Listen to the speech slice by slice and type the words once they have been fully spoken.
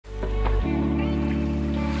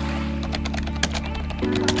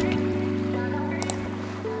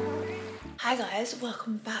Hi guys,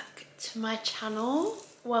 welcome back to my channel.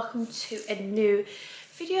 Welcome to a new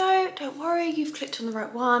video. Don't worry, you've clicked on the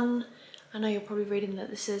right one. I know you're probably reading that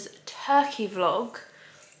this is a turkey vlog,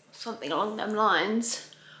 something along them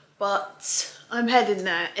lines, but I'm heading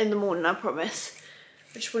there in the morning, I promise.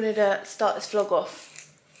 I just wanted to start this vlog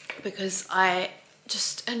off because I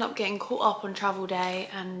just end up getting caught up on travel day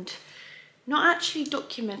and not actually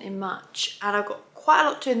documenting much, and I've got quite a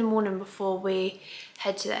lot to do in the morning before we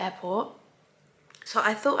head to the airport. So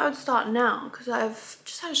I thought I would start now because I've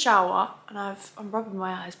just had a shower and I'm rubbing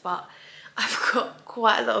my eyes, but I've got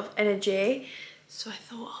quite a lot of energy. So I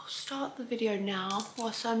thought I'll start the video now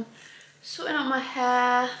whilst I'm sorting out my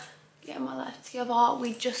hair, getting my life together.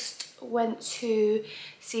 We just went to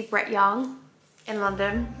see Brett Young in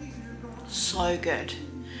London. So good.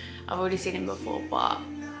 I've already seen him before, but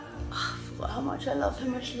I forgot how much I love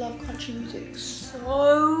him. I just love country music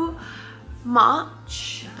so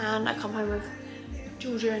much. And I come home with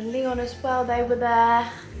Georgia and Leon as well. They were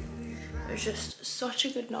there. It was just such a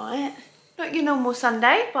good night. Not your normal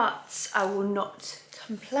Sunday, but I will not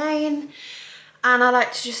complain. And I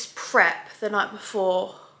like to just prep the night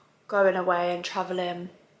before going away and traveling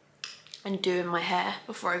and doing my hair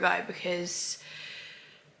before I go, because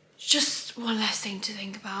it's just one less thing to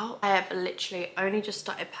think about. I have literally only just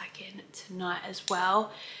started packing tonight as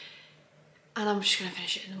well, and I'm just gonna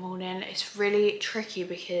finish it in the morning. It's really tricky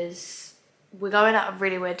because we're going at a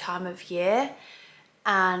really weird time of year,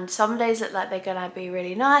 and some days look like they're gonna be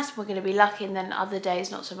really nice, we're gonna be lucky, and then other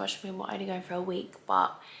days not so much. I mean, we're only going for a week,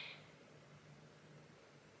 but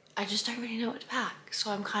I just don't really know what to pack,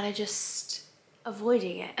 so I'm kind of just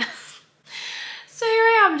avoiding it. So here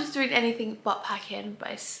I am, just doing anything but packing,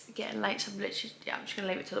 but it's getting late, so I'm literally, yeah, I'm just gonna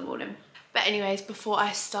leave it till the morning. But anyways, before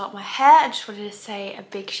I start my hair, I just wanted to say a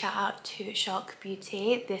big shout out to Shark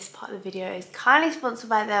Beauty. This part of the video is kindly sponsored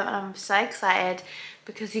by them, and I'm so excited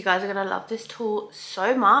because you guys are gonna love this tool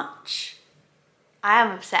so much. I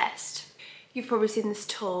am obsessed. You've probably seen this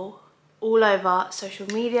tool all over social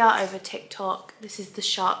media, over TikTok. This is the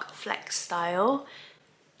Shark Flex Style.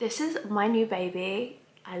 This is my new baby.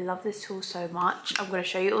 I love this tool so much. I'm going to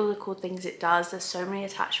show you all the cool things it does. There's so many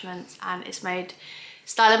attachments, and it's made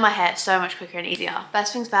styling my hair so much quicker and easier.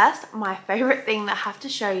 First things first, my favorite thing that I have to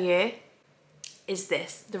show you is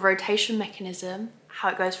this, the rotation mechanism, how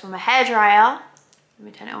it goes from a hairdryer. Let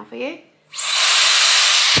me turn it on for you.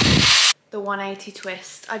 The 180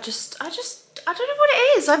 twist. I don't know what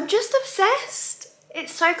it is. I'm just obsessed.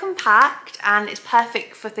 It's so compact and it's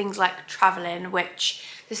perfect for things like traveling, which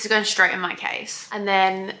this is going straight in my case. And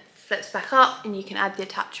then flips back up and you can add the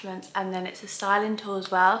attachments, and then it's a styling tool as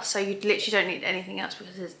well. So you literally don't need anything else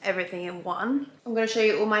because there's everything in one. I'm going to show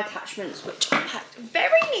you all my attachments, which are packed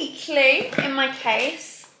very neatly in my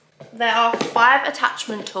case. There are 5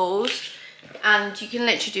 attachment tools, and you can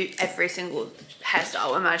literally do every single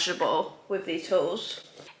hairstyle imaginable with these tools.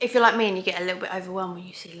 If you're like me and you get a little bit overwhelmed when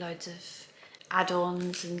you see loads of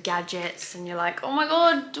add-ons and gadgets and you're like, oh my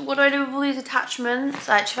god, what do I do with all these attachments?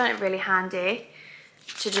 I actually found it really handy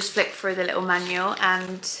to just flick through the little manual,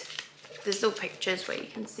 and there's little pictures where you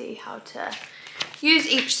can see how to use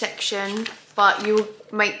each section, but you'll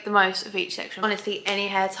make the most of each section. Honestly, any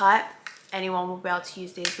hair type, anyone will be able to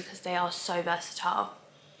use these because they are so versatile.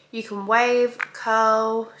 You can wave,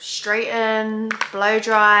 curl, straighten, blow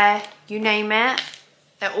dry, you name it.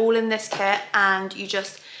 They're all in this kit, and you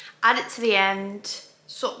just add it to the end,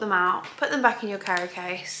 sort them out, put them back in your carry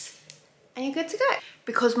case, and you're good to go.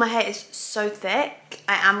 Because my hair is so thick,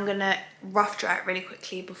 I am gonna rough dry it really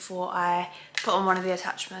quickly before I put on one of the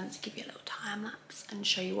attachments, give you a little time lapse and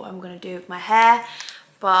show you what I'm gonna do with my hair.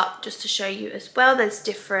 But just to show you as well, there's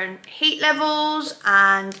different heat levels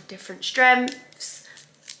and different strengths,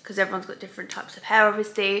 because everyone's got different types of hair,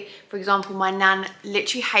 obviously. For example, my nan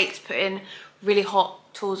literally hates putting really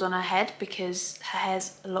hot tools on her head because her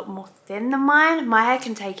hair's a lot more thin than mine. My hair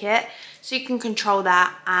can take it, so you can control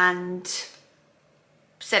that and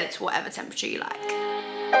set it to whatever temperature you like.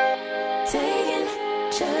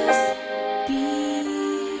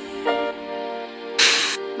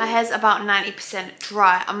 My hair's about 90%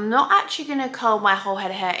 dry. I'm not actually gonna curl my whole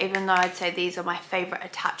head of hair, even though I'd say these are my favorite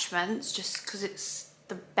attachments, just because it's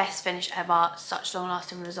the best finish ever, such long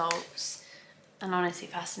lasting results, and honestly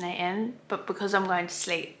fascinating. But because I'm going to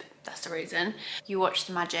sleep, that's the reason. You watch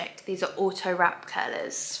the magic. These are auto wrap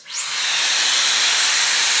curlers.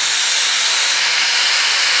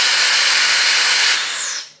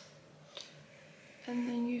 And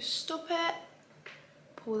then you stop it,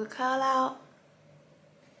 pull the curl out.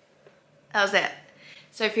 That was it.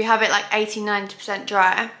 So if you have it like 80–90%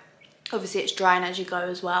 dry, obviously it's drying as you go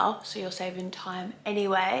as well, so you're saving time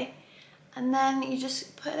anyway. and then you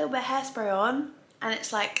just put a little bit of hairspray on and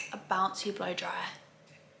it's like a bouncy blow dryer.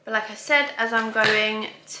 But like I said, as I'm going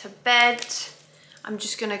to bed, I'm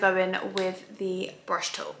just gonna go in with the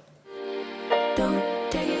brush tool.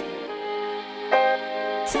 Don't take it.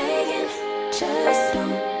 Take it, just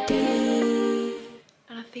don't take it.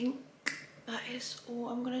 And I think that is all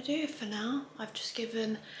I'm gonna do for now. I've just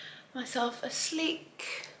given myself a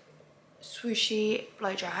sleek, swooshy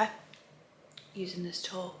blow dryer using this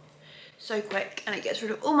tool. So quick, and it gets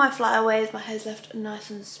rid of all my flyaways. My hair's left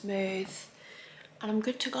nice and smooth, and I'm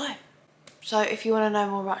good to go. So if you want to know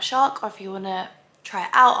more about Shark, or if you want to try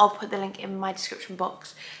it out, I'll put the link in my description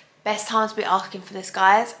box. Best time to be asking for this,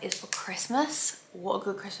 guys, is for Christmas. What a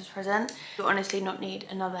good Christmas present. You'll honestly not need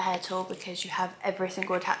another hair tool because you have every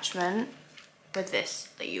single attachment with this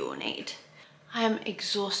that you will need. I am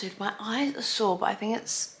exhausted. My eyes are sore, but I think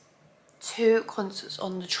it's 2 concerts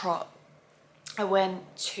on the trot. I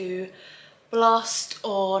went to Blast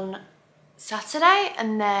on Saturday,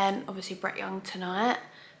 and then obviously Brett Young tonight.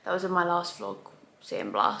 That was in my last vlog,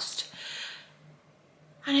 seeing Blast.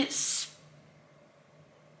 And it's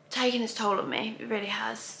taken its toll on me, it really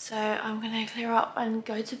has. So I'm gonna clear up and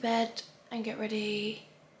go to bed and get ready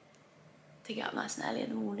to get up nice and early in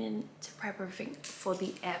the morning to prep everything for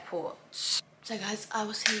the airport. So guys, I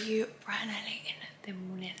will see you bright and early in the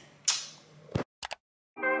morning.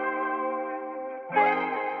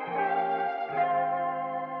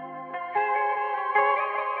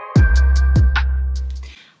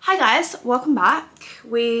 Hi guys, welcome back.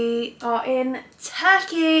 We are in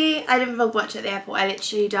Turkey. I didn't vlog much at the airport. I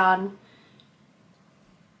literally done...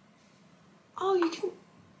 Oh, you can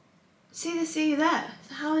see the sea there.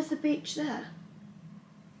 So how is the beach there?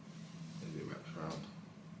 Maybe it wraps around.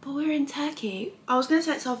 But we're in Turkey. I was going to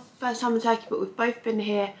say it's our first time in Turkey, but we've both been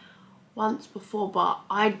here once before, but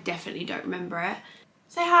I definitely don't remember it.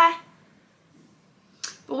 Say hi.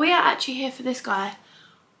 But we are actually here for this guy.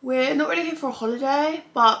 We're not really here for a holiday,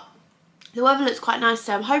 but the weather looks quite nice,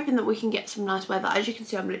 so I'm hoping that we can get some nice weather. As you can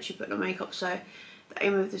see, I'm literally putting on makeup, so the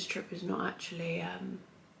aim of this trip is not actually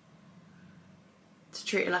to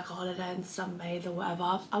treat it like a holiday and sunbathe or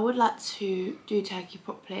whatever. I would like to do Turkey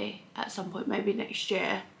properly at some point, maybe next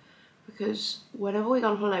year, because whenever we go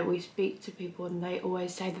on holiday, we speak to people and they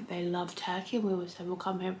always say that they love Turkey, and we always say we'll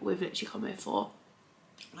come here, but we've literally come here for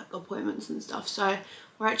like appointments and stuff. So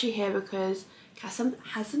we're actually here because Cass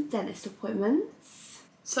has some dentist appointments.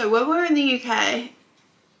 So when we're in the UK,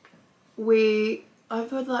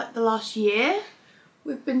 over like the last year,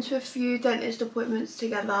 we've been to a few dentist appointments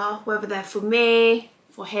together, whether they're for me,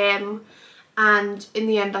 for him, and in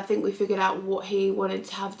the end I think we figured out what he wanted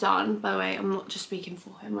to have done. By the way, I'm not just speaking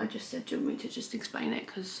for him, I just said, do you want me to just explain it,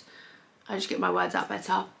 because I just get my words out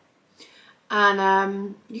better.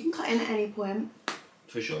 And you can cut in at any point.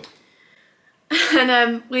 For sure.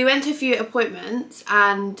 And we went to a few appointments,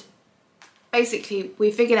 and basically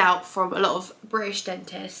we figured out from a lot of British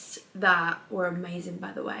dentists that were amazing,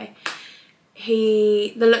 by the way.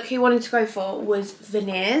 The look he wanted to go for was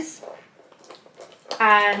veneers,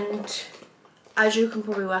 and as you can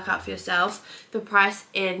probably work out for yourself, the price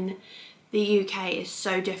in the UK is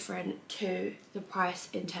so different to the price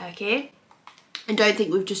in Turkey. And don't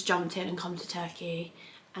think we've just jumped in and come to Turkey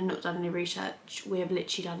and not done any research. We have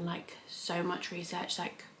literally done like so much research,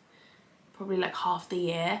 like probably like half the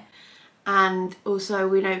year. And also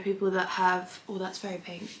we know people that have, oh, that's very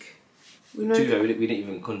pink. We didn't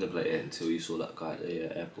even contemplate it until you saw that guy at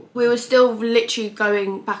the airport. We were still literally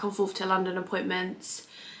going back and forth to London appointments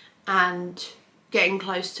and getting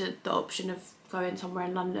close to the option of going somewhere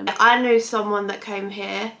in London. I knew someone that came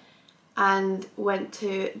here and went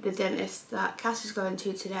to the dentist that Cass is going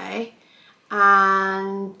to today,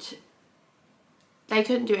 and they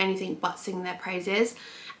couldn't do anything but sing their praises.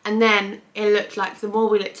 And then it looked like the more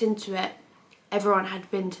we looked into it, everyone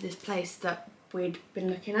had been to this place that we'd been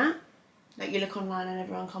looking at. Like you look online and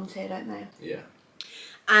everyone comes here, don't they? Yeah.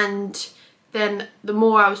 And then the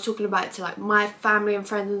more I was talking about it to like my family and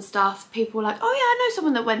friends and stuff, people were like, oh yeah, I know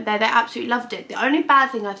someone that went there, they absolutely loved it. The only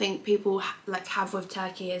bad thing I think people like have with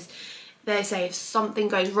Turkey is they say if something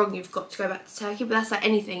goes wrong, you've got to go back to Turkey. But that's like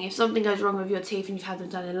anything. If something goes wrong with your teeth and you've had them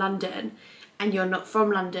done in London and you're not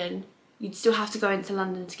from London, you'd still have to go into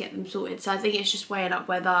London to get them sorted. So I think it's just weighing up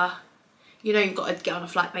whether, you know, you've got to get on a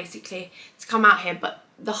flight basically to come out here. But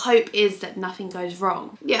the hope is that nothing goes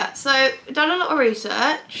wrong. Yeah, so done a lot of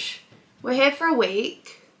research. We're here for a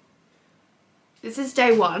week. This is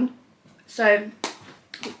day 1. So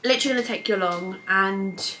literally gonna take you along,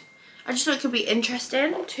 and I just thought it could be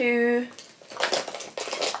interesting to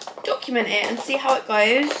document it and see how it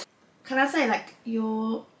goes. Can I say, like,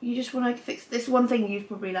 you just want to fix this one thing you'd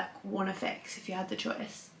probably like want to fix if you had the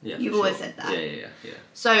choice. Yeah, you've always said that. Yeah.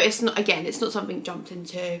 So it's not, again, it's not something jumped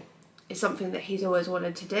into. It's something that he's always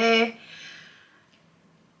wanted to do.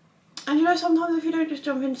 And you know, sometimes if you don't just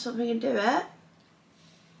jump into something and do it,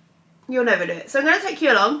 you'll never do it. So I'm going to take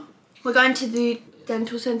you along. We're going to the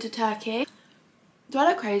Dental Centre Turkey. Do I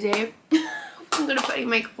look crazy? I'm going to put any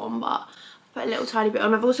makeup on, but I'll put a little tiny bit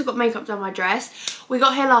on. I've also got makeup done my dress. We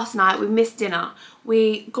got here last night. We missed dinner.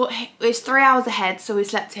 It's 3 hours ahead, so we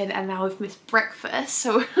slept in, and now we've missed breakfast.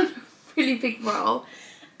 So we're on a really big roll.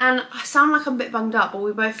 And I sound like I'm a bit bunged up, but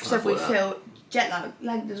we both said we feel jet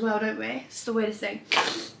lagged as well, don't we? It's the weirdest thing.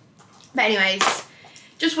 But anyways,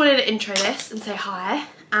 just wanted to intro this and say hi,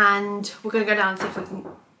 and we're going to go down and see if we can...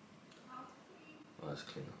 Oh, that's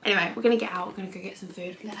clean. Anyway, we're going to get out, we're going to go get some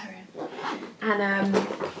food, let her in. And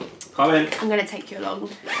Come in. I'm going to take you along.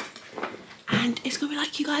 And it's going to be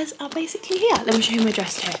like you guys are basically here. Let me show you my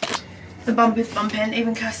dress here. The bump is bumping,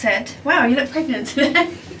 even Cass said, wow, you look pregnant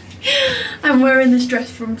today. I'm wearing this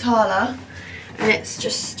dress from Tala, and it's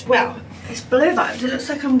just, well, it's blue vibes. It looks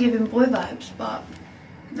like I'm giving boy vibes, but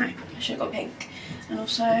no, I should have got pink. And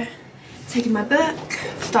also taking my book.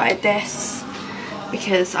 Started this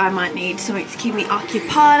because I might need something to keep me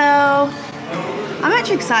occupado. I'm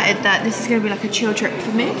actually excited that this is going to be like a chill trip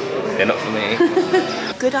for me. Yeah, not for me.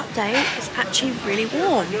 Good update, it's actually really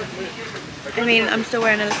warm. I mean, I'm still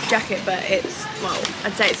wearing a jacket, but it's, well,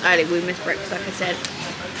 I'd say it's early. We missed breakfast, like I said.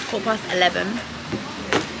 It's 11:15,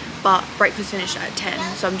 but breakfast finished at 10,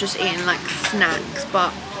 so I'm just eating like snacks.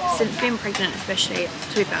 But since being pregnant, especially,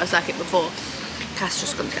 to be fair, I was like it before, Cass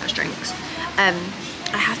just gone to get us drinks. I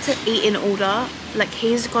have to eat in order. Like,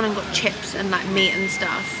 he's gone and got chips and like meat and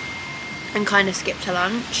stuff, and kind of skipped to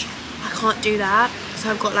lunch. I can't do that, so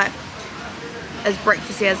I've got like as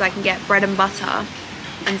breakfasty as I can get, bread and butter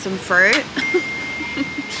and some fruit.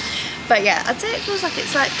 But yeah, I'd say it feels like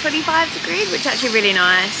it's like 25 degrees, which is actually really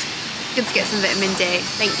nice. Good to get some vitamin D.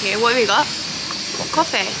 Thank you. What have we got?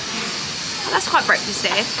 Coffee. Oh, that's quite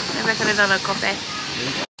breakfasty. Maybe I could have done a coffee.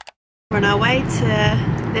 We're on our way to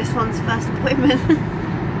this one's first appointment.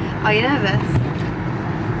 Are you nervous?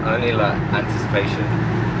 Only like anticipation,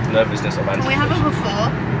 nervousness of anticipation. Can we have it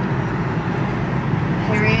before?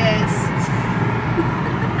 Here he is.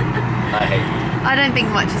 I hate you. I don't think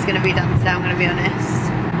much is going to be done today, I'm going to be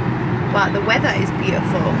honest. But the weather is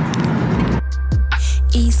beautiful.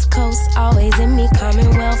 East Coast always in me,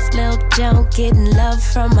 Commonwealth, Lil Jon getting love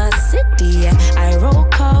from my city. Yeah. I roll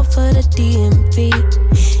call for the DMV.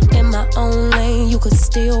 In my own lane, you could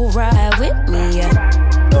still ride with me. Yeah.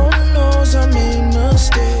 No one knows I made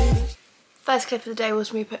mistakes. First clip of the day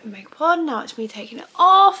was me putting makeup on. Now it's me taking it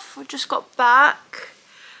off. I just got back,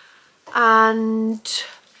 and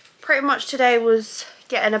pretty much today was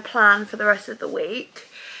getting a plan for the rest of the week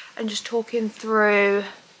and just talking through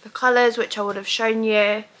the colours, which I would have shown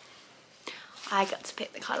you. I got to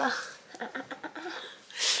pick the colour.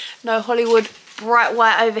 No Hollywood bright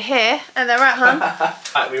white over here. And they're right, hun?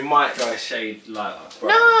 We might go a shade lighter.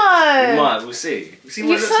 No! We might, we'll see. We'll see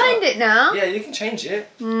what You've signed it now? Yeah, you can change it.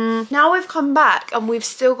 Now we've come back and we've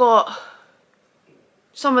still got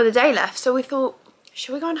some of the day left. So we thought,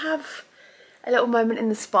 should we go and have a little moment in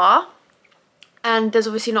the spa? And there's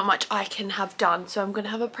obviously not much I can have done, so I'm going to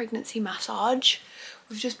have a pregnancy massage.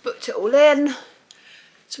 We've just booked it all in,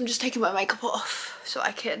 so I'm just taking my makeup off so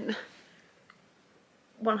I can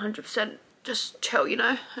 100% just chill, you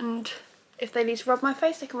know, and if they need to rub my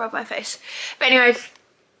face, they can rub my face. But anyways,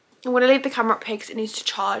 I'm going to leave the camera up here because it needs to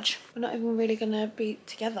charge. We're not even really going to be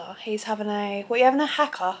together. He's having a, what are you having, a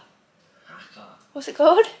hacker? Hacker. What's it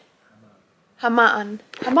called? Haman.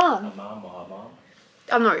 Haman? Haman or Haman?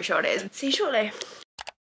 I'm not really sure what it is. See you shortly.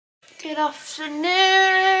 Good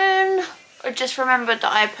afternoon. I just remembered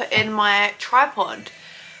that I put in my tripod,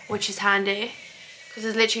 which is handy because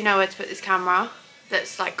there's literally nowhere to put this camera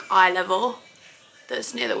that's like eye level,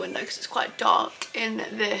 that's near the window because it's quite dark in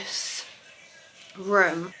this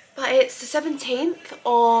room. But it's the 17th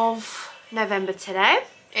of November today.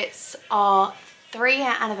 It's our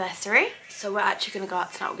 3-year anniversary. So we're actually going to go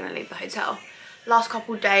out tonight. We're going to leave the hotel. Last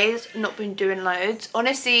couple of days, not been doing loads.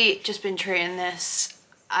 Honestly, just been treating this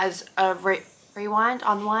as a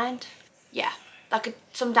unwind. Yeah, like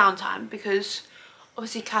some downtime, because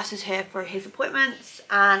obviously Cass is here for his appointments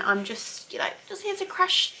and I'm just, you know, just here to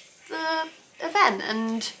crash the event,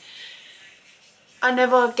 and I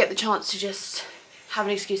never get the chance to just have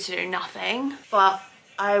an excuse to do nothing. But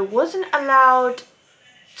I wasn't allowed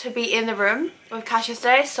to be in the room with Cass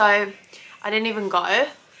yesterday, so I didn't even go.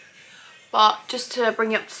 But just to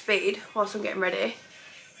bring you up to speed whilst I'm getting ready,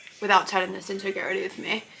 without turning this into a get ready with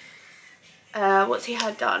me, what's he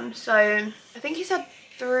had done. So I think he's had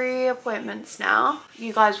 3 appointments now.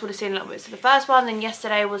 You guys would have seen a little bit. So the first one, then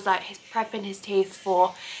yesterday was like his prepping his teeth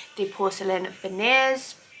for the porcelain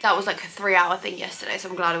veneers. That was like a 3-hour thing yesterday, so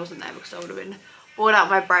I'm glad I wasn't there because I would have been bored out of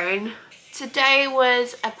my brain. Today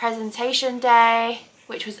was a presentation day,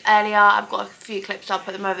 which was earlier. I've got a few clips, I'll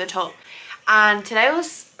put them over the top. And today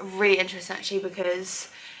was really interesting actually, because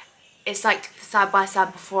it's like the side by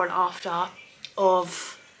side before and after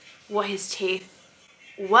of what his teeth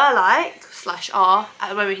were like / are. At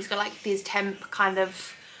the moment he's got like these temp kind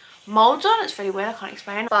of molds on. It's really weird, I can't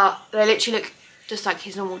explain, but they literally look just like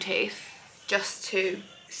his normal teeth, just to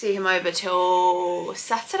see him over till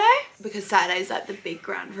Saturday, because Saturday is like the big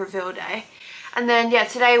grand reveal day. And then yeah,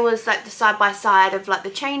 today was like the side by side of like the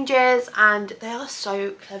changes, and they are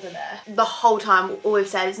so clever there. The whole time all we've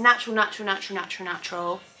said is natural, natural, natural, natural,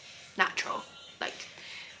 natural, natural. Like,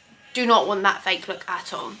 do not want that fake look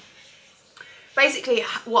at all. Basically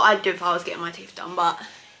what I'd do if I was getting my teeth done, but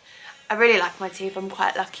I really like my teeth. I'm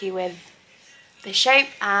quite lucky with the shape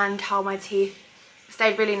and how my teeth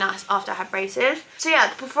stayed really nice after I had braces. So yeah,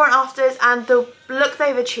 the before and afters and the look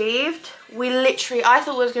they've achieved, we literally, I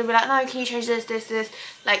thought it was gonna be like, no, can you change this,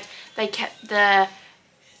 like they kept the,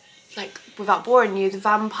 like, without boring you, the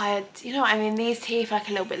vampire, you know what I mean, these teeth like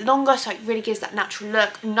a little bit longer, so it really gives that natural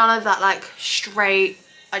look. None of that like straight.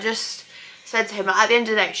 I just said to him, like, at the end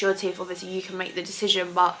of the day, it's your teeth, obviously you can make the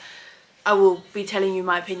decision, but I will be telling you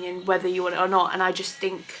my opinion whether you want it or not. And I just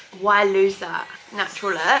think, why lose that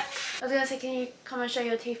natural look? I was gonna say, can you come and show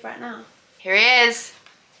your teeth right now? Here he is.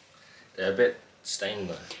 They're a bit stained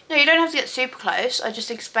though. No, you don't have to get super close. I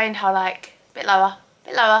just explained how like, a bit lower,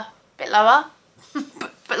 bit lower, bit lower,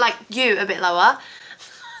 but like you a bit lower.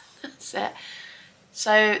 That's it.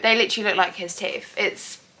 So they literally look like his teeth.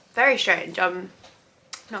 It's very strange. I'm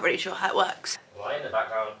not really sure how it works. Why in the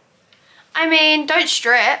background? I mean, don't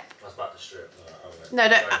strip. I was about to strip. No,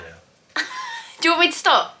 don't. Do you want me to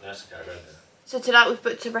stop? No, it's okay, I don't know. So tonight we've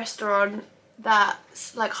booked a restaurant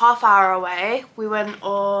that's like ½ hour away. We went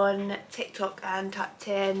on TikTok and typed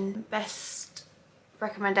in best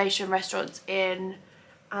recommendation restaurants in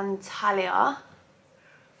Antalya,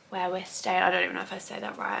 where we're staying. I don't even know if I say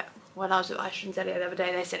that right. When I was with Aisha and Zelia the other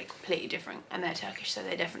day, they said it completely different, and they're Turkish, so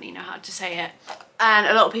they definitely know how to say it. And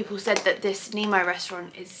a lot of people said that this Nemo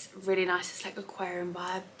restaurant is really nice. It's like aquarium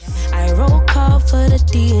vibe. I roll call for the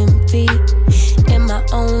DMV. In my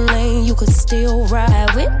own lane, you could still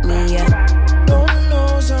ride with me. I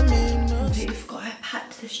completely forgot I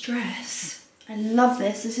packed this dress. I love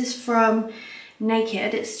this. This is from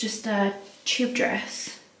Naked. It's just a tube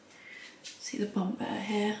dress. See the bump better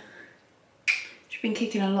here. She's been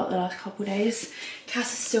kicking a lot the last couple of days.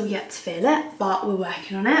 Cass is still yet to feel it, but we're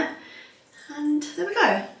working on it. And there we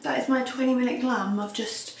go. That is my 20-minute glam. I've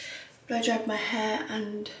just blow dried my hair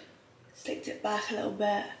and slicked it back a little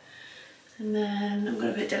bit. And then I'm going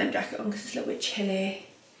to put a denim jacket on because it's a little bit chilly.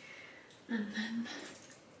 And then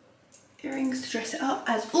earrings to dress it up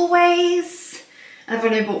as always. And I've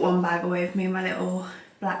only bought one bag away with me, my little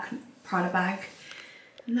black Prada bag.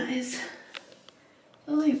 And that is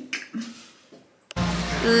the look.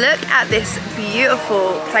 Look at this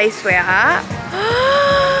beautiful place we're at.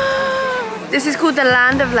 This is called the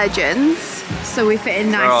Land of Legends. So we fit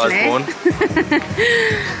in nicely.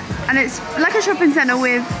 And it's like a shopping centre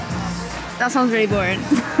with, that sounds really boring,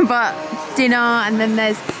 but dinner, and then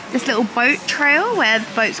there's this little boat trail where the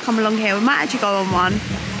boats come along here. We might actually go on one.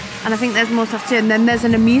 And I think there's more stuff too. And then there's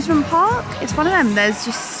an amusement park. It's one of them. There's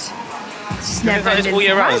just, it's just never ending. It's all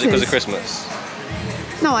year round, is it because of Christmas?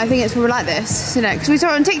 No, I think it's probably like this, you know, because we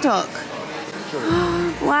saw it on TikTok.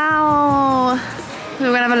 Wow. So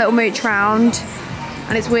we're gonna have a little mooch round,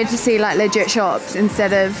 and it's weird to see like legit shops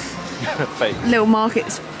instead of fake little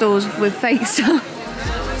market stalls with fake stuff.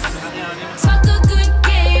 Talk a good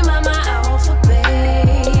game, I'm an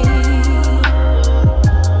alphabet.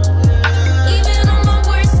 Even on my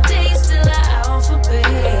worst days, still an alphabet.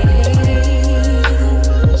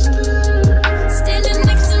 Standing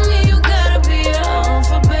next to me, you gotta be an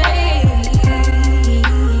alphabet.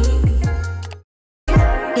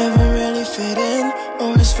 Never really fit in,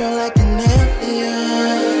 always felt like an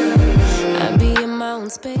alien. I be in my own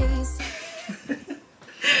space.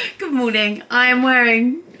 Good morning. I am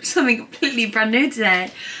wearing something completely brand new today.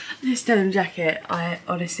 This denim jacket. I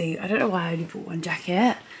honestly, I don't know why I only bought one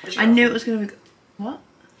jacket. I knew it was gonna be. What?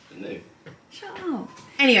 No. Shut up.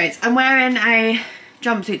 Anyways, I'm wearing a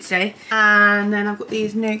jumpsuit today, and then I've got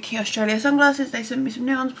these new Key Australia sunglasses. They sent me some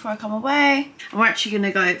new ones before I come away. And we're actually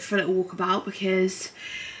gonna go for a little walkabout because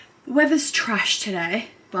the weather's trash today,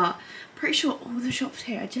 but pretty sure all the shops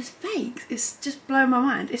here are just fakes. It's just blowing my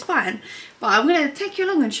mind. It's fine, but I'm gonna take you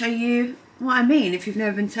along and show you what I mean if you've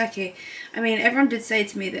never been to Turkey. I mean, everyone did say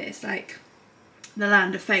to me that it's like the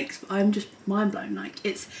land of fakes, but I'm just mind blown. Like,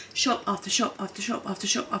 it's shop after shop after shop after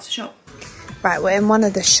shop after shop. Right, we're in one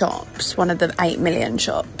of the shops, one of the 8 million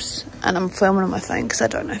shops, and I'm filming on my phone because I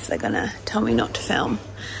don't know if they're gonna tell me not to film.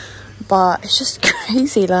 But it's just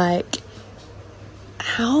crazy, like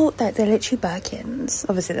how they're literally Birkins.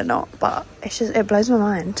 Obviously they're not, but it's just, it blows my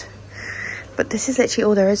mind. But this is literally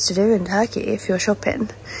all there is to do in Turkey if you're shopping.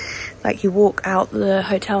 Like, you walk out the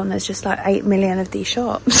hotel and there's just like 8 million of these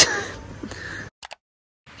shops.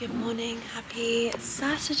 Good morning, happy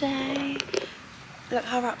Saturday. Look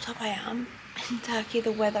how wrapped up I am. In Turkey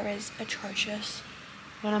the weather is atrocious.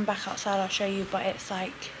 When I'm back outside I'll show you, but it's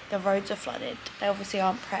like the roads are flooded. They obviously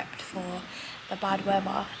aren't prepped for the bad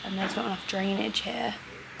weather and there's not enough drainage here.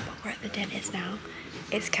 But we're at the dentist now.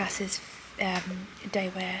 It's Cass's day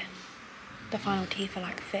where the final teeth are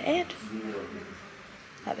like fitted,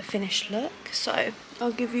 like the finished look. So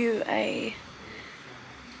I'll give you a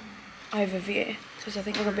overview because I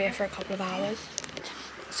think we're gonna be here for a couple of hours.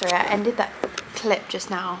 Sorry, I ended that clip just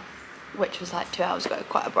now, which was like 2 hours ago,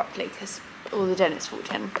 quite abruptly because all the dentists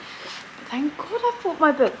walked in. But thank God I bought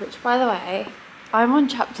my book, which, by the way, I'm on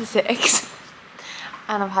chapter 6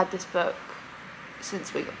 and I've had this book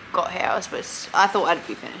since we got here. I thought I'd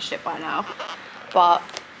be finished it by now, but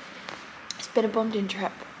it's been a bonding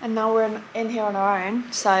trip and now we're in here on our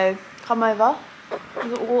own. So come over.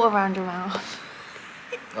 You've got water around your mouth.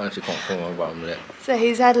 I actually can't feel my bottom lip. So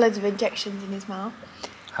he's had loads of injections in his mouth.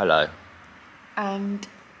 Hello. And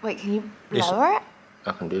wait, can you lower it?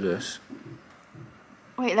 I can do this.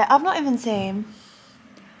 Wait, like, I've not even seen.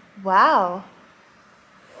 Wow.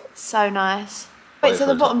 So nice. Wait, so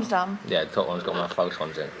the bottom's done? Yeah, the top one's got my false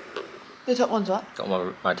ones in. The top one's what? Got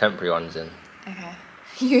my temporary ones in. Okay.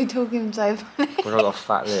 You're talking so funny. Because I got a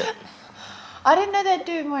fat lip. I didn't know they'd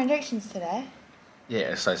do more injections today.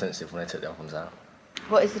 Yeah, it's so sensitive when they took the other ones out.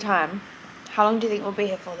 What is the time? How long do you think we'll be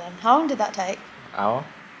here for then? How long did that take? Hour?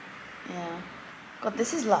 Yeah. God,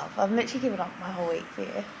 this is love. I've literally given up my whole week for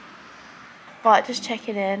you. But just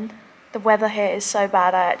checking in. The weather here is so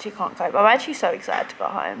bad I actually can't cope. I'm actually so excited to go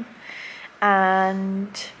home.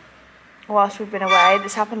 And whilst we've been away,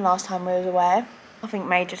 this happened last time we was away. Nothing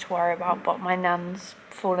major to worry about, but my nan's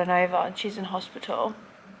fallen over and she's in hospital.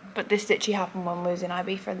 But this literally happened when we was in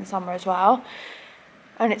Ibiza in the summer as well.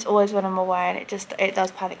 And it's always when I'm away, and it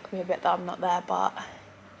does panic me a bit that I'm not there, but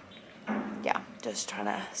yeah, just trying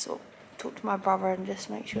to sort of talk to my brother and just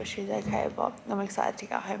make sure she's okay. But I'm excited to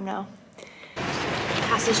get home now.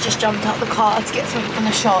 Cass has just jumped out the car to get something from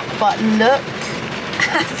the shop, but look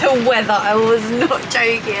at the weather. I was not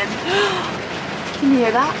joking. Can you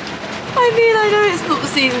hear that? I mean, I know it's not the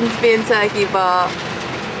season to be in Turkey, but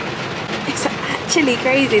it's actually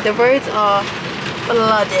crazy. The roads are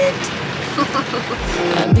flooded.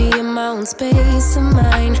 I be in my own space of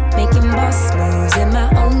mind, making boss moves in my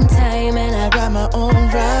own time, and I write my own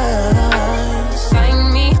rhymes.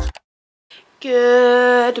 Find me.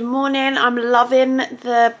 Good morning. I'm loving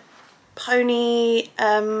the pony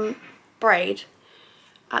braid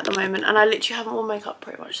at the moment, and I literally haven't worn makeup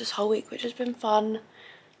pretty much this whole week, which has been fun.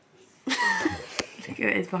 Look who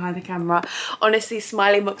it is behind the camera. Honestly,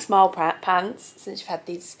 Smiley McSmile pants, since you've had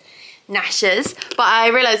these Nashers, but I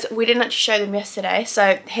realised we didn't actually show them yesterday,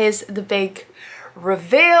 so here's the big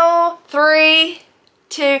reveal. 3,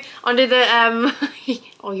 2, under the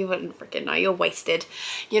oh, you wouldn't freaking know, you're wasted.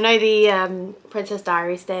 You know the Princess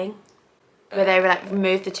Diaries thing where they like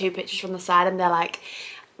remove the 2 pictures from the side and they're like,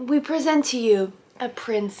 we present to you a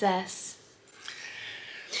princess.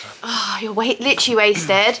 Oh, you're literally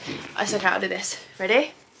wasted. It's okay, I'll do this.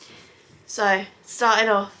 Ready? So starting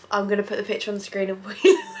off, I'm gonna put the picture on the screen of what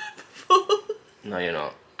you look before. No, you're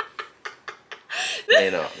not. No,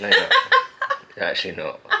 you're not. No, you're not. You're actually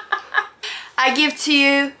not. I give to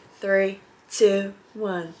you 3, 2,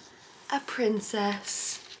 1. A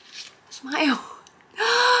princess. Smile.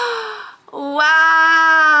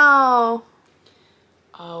 Wow.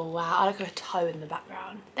 Oh wow, I look like a toe in the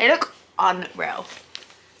background. They look unreal.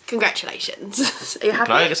 Congratulations. Are you happy?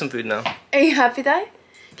 Can I get some food now? Are you happy though?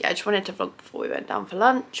 Yeah, I just wanted to vlog before we went down for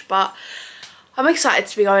lunch, but I'm excited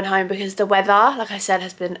to be going home because the weather, like I said,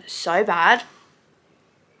 has been so bad.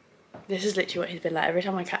 This is literally what he's been like. Every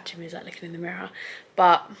time I catch him, he's like looking in the mirror.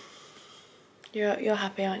 But you're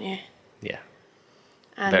happy, aren't you? Yeah.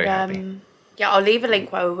 And, very happy. Yeah, I'll leave a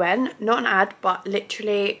link where we went. Not an ad, but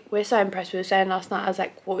literally, we're so impressed. We were saying last night, I was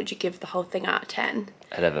like, what would you give the whole thing out of 10?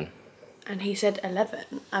 11. And he said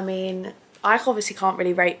 11. I mean, I obviously can't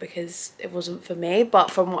really rate because it wasn't for me, but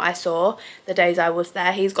from what I saw the days I was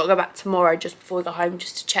there, he's got to go back tomorrow just before we go home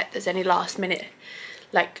just to check there's any last minute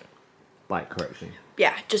like correction.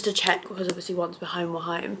 Yeah, just to check, because obviously once we're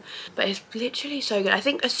home. But it's literally so good. I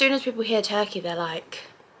think as soon as people hear Turkey, they're like,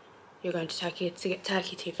 you're going to Turkey to get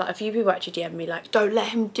turkey teeth. Like, a few people actually DM'd me like, don't let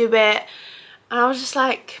him do it. And I was just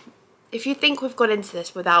like, if you think we've gone into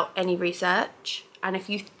this without any research, and if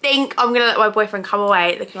you think I'm gonna let my boyfriend come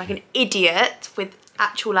away looking like an idiot with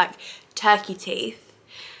actual like turkey teeth,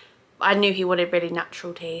 I knew he wanted really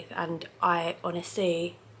natural teeth, and I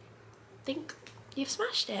honestly think you've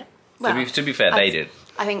smashed it. Well, to be fair, they did.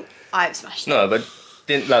 I think I've smashed it. No, but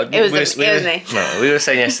didn't like. It was me. No, we were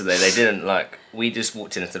saying yesterday they didn't like. We just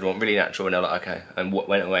walked in and said, "We want really natural," and they're like, "Okay," and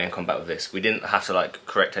went away and come back with this. We didn't have to like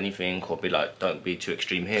correct anything or be like, "Don't be too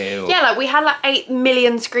extreme here." Or... Yeah, like we had like 8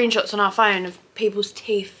 million screenshots on our phone of people's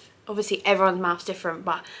teeth. Obviously, everyone's mouth's different,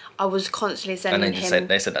 but I was constantly sending him.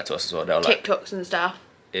 They said that to us as well. They were like, TikToks and stuff.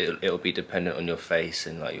 It'll be dependent on your face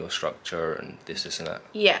and like your structure and this and that.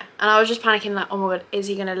 Yeah, and I was just panicking like, oh my god, is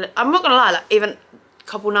he gonna look... I'm not gonna lie, like even a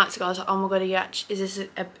couple nights ago I was like, oh my god, is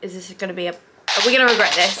this gonna be a... Are we gonna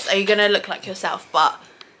regret this? Are you gonna look like yourself? But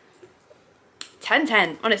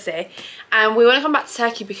 10/10, honestly. And we want to come back to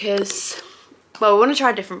Turkey because, well, we want to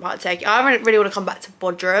try a different part of Turkey. I don't really want to come back to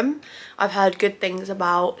Bodrum. I've heard good things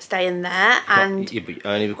about staying there, and... Yeah, but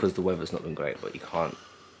only because the weather's not been great, but you can't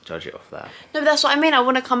judge it off that. No, but that's what I mean. I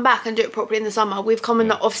want to come back and do it properly in the summer. We've come in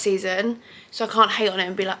the off season, so I can't hate on it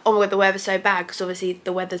and be like, oh my god, the weather's so bad, because obviously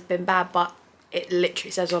the weather's been bad, but it literally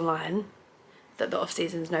says online that the off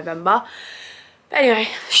season's November. But anyway,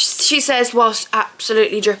 she says, whilst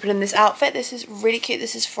absolutely dripping in this outfit, this is really cute.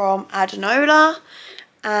 This is from Adanola,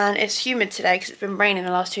 and it's humid today because it's been raining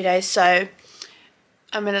the last 2 days, so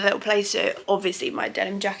I'm in a little playsuit. Obviously my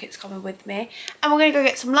denim jacket's coming with me, and we're gonna go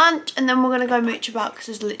get some lunch, and then we're gonna go mooch about because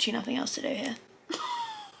there's literally nothing else to do here.